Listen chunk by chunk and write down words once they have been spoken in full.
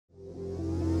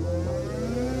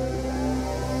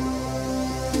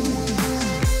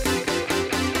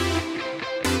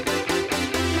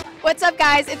What's up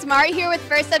guys, it's Mari here with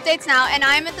First Updates Now, and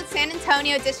I'm at the San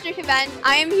Antonio District Event.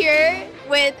 I am here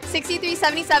with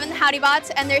 6377 Howdy Bots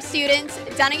and their students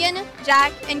Dunnigan,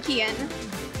 Jack, and Kian.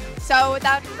 So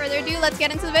without further ado, let's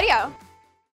get into the video.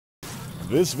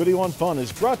 This video on fun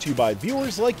is brought to you by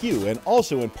viewers like you and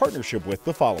also in partnership with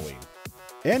the following.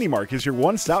 AndyMark is your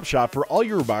one-stop shop for all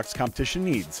your robotics competition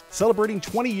needs. Celebrating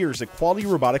 20 years of quality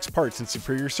robotics parts and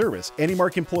superior service,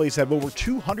 AndyMark employees have over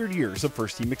 200 years of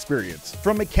first-team experience.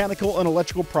 From mechanical and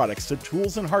electrical products to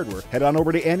tools and hardware, head on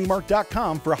over to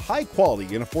andymark.com for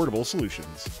high-quality and affordable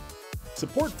solutions.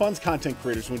 Support Fun's content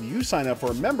creators when you sign up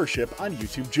for a membership on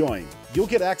YouTube Join. You'll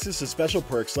get access to special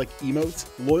perks like emotes,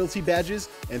 loyalty badges,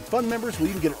 and Fun members will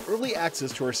even get early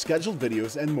access to our scheduled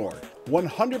videos and more.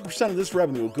 100% of this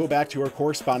revenue will go back to our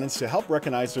correspondents to help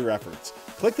recognize their efforts.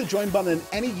 Click the Join button in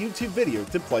any YouTube video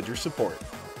to pledge your support.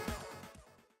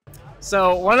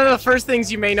 So one of the first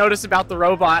things you may notice about the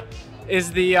robot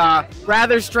is the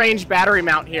rather strange battery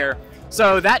mount here.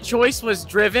 So that choice was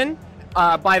driven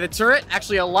by the turret.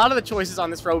 Actually, a lot of the choices on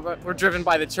this robot were driven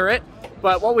by the turret,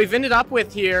 but what we've ended up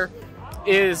with here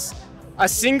is a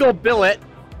single billet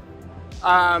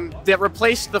that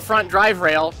replaced the front drive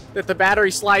rail that the battery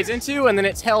slides into, and then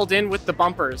it's held in with the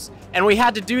bumpers. And we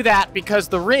had to do that because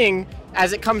the ring,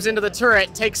 as it comes into the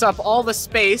turret, takes up all the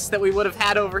space that we would have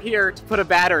had over here to put a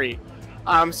battery.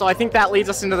 So I think that leads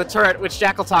us into the turret, which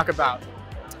Jack will talk about.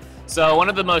 So one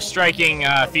of the most striking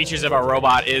features of our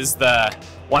robot is the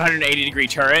 180-degree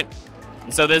turret.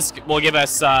 And so this will give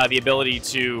us the ability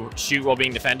to shoot while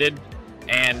being defended,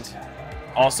 and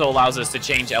also allows us to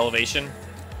change elevation.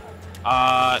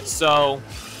 So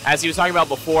as he was talking about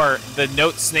before, the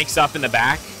note snakes up in the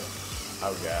back.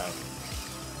 Oh god.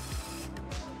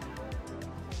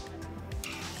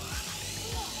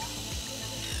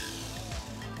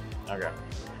 Okay.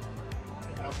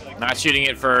 Not shooting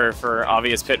it for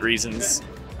obvious pit reasons,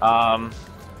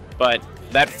 but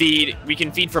that feed, we can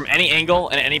feed from any angle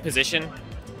and any position.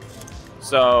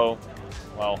 So,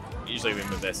 well, usually we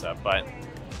move this up, but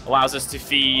allows us to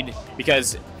feed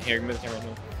because, here, move the camera.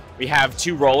 We have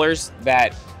two rollers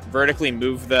that vertically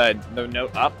move the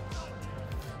note up.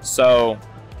 So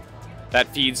that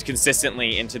feeds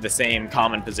consistently into the same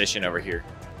common position over here.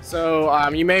 So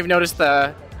you may have noticed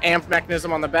the amp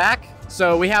mechanism on the back.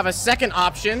 So we have a second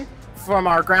option from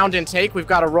our ground intake. We've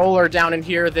got a roller down in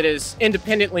here that is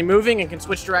independently moving and can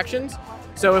switch directions.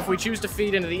 So if we choose to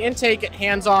feed into the intake, it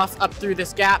hands off up through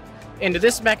this gap into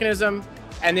this mechanism,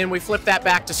 and then we flip that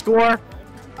back to score.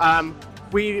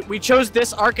 We chose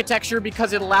this architecture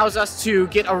because it allows us to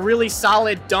get a really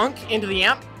solid dunk into the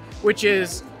amp, which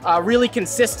is really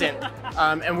consistent.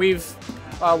 And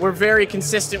we're very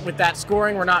consistent with that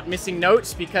scoring. We're not missing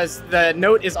notes because the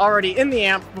note is already in the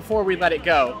amp before we let it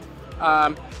go.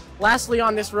 Lastly,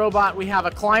 on this robot, we have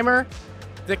a climber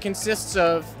that consists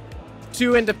of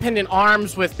two independent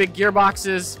arms with big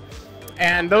gearboxes,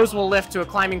 and those will lift to a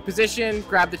climbing position,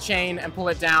 grab the chain, and pull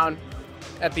it down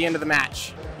at the end of the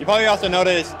match. You probably also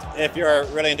noticed, if you're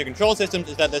really into control systems,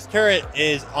 is that this turret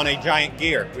is on a giant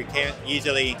gear. We can't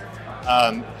easily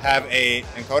have a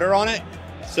encoder on it.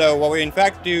 So what we in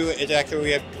fact do is actually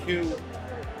we have two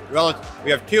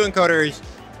encoders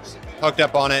hooked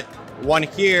up on it, one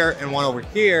here and one over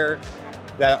here,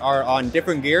 that are on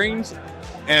different gearings.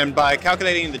 And by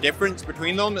calculating the difference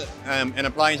between them and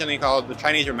applying something called the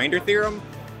Chinese remainder theorem,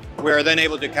 we're then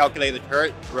able to calculate the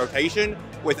turret rotation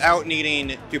without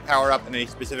needing to power up in a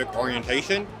specific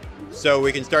orientation. So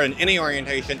we can start in any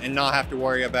orientation and not have to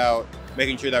worry about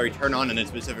making sure that we turn on in a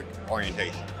specific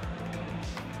orientation.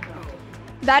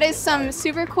 That is some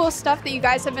super cool stuff that you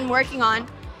guys have been working on.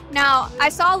 Now, I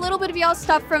saw a little bit of y'all's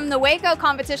stuff from the Waco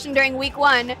competition during week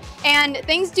 1, and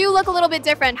things do look a little bit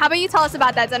different. How about you tell us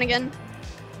about that, Dunnigan?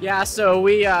 Yeah, so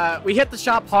we hit the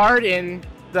shop hard in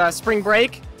the spring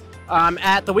break.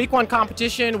 At the week 1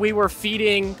 competition, we were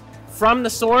feeding from the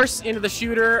source into the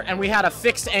shooter, and we had a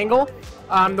fixed angle.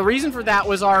 The reason for that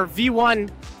was our V1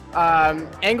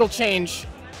 angle change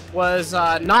was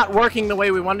not working the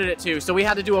way we wanted it to. So we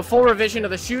had to do a full revision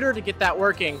of the shooter to get that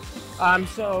working.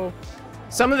 So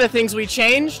some of the things we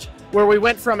changed were we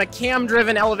went from a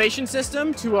cam-driven elevation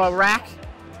system to a rack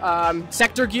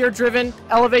sector gear-driven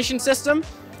elevation system.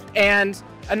 And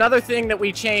another thing that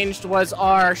we changed was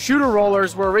our shooter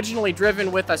rollers were originally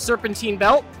driven with a serpentine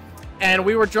belt, and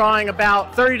we were drawing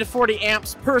about 30 to 40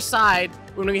 amps per side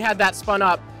when we had that spun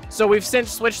up. So we've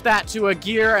since switched that to a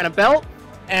gear and a belt,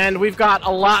 and we've got a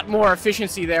lot more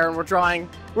efficiency there, and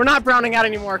we're not browning out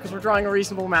anymore because we're drawing a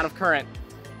reasonable amount of current.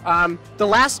 The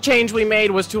last change we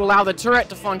made was to allow the turret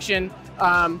to function.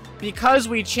 Because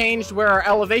we changed where our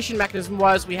elevation mechanism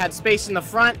was, we had space in the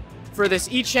front for this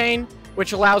E-chain,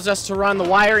 which allows us to run the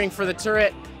wiring for the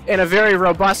turret in a very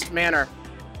robust manner.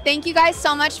 Thank you guys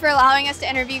so much for allowing us to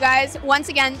interview you guys. Once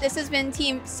again, this has been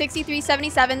Team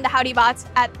 6377, the Howdy Bots,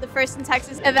 at the First in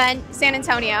Texas event, San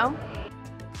Antonio.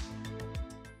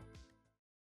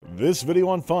 This video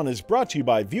on fun is brought to you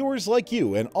by viewers like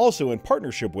you and also in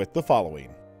partnership with the following.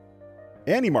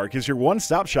 AndyMark is your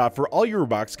one-stop shop for all your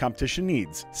robotics competition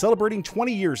needs. Celebrating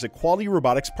 20 years of quality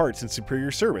robotics parts and superior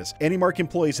service, AndyMark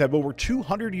employees have over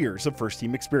 200 years of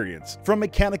first-team experience. From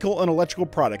mechanical and electrical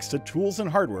products to tools and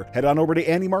hardware, head on over to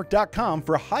andymark.com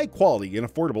for high-quality and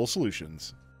affordable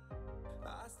solutions.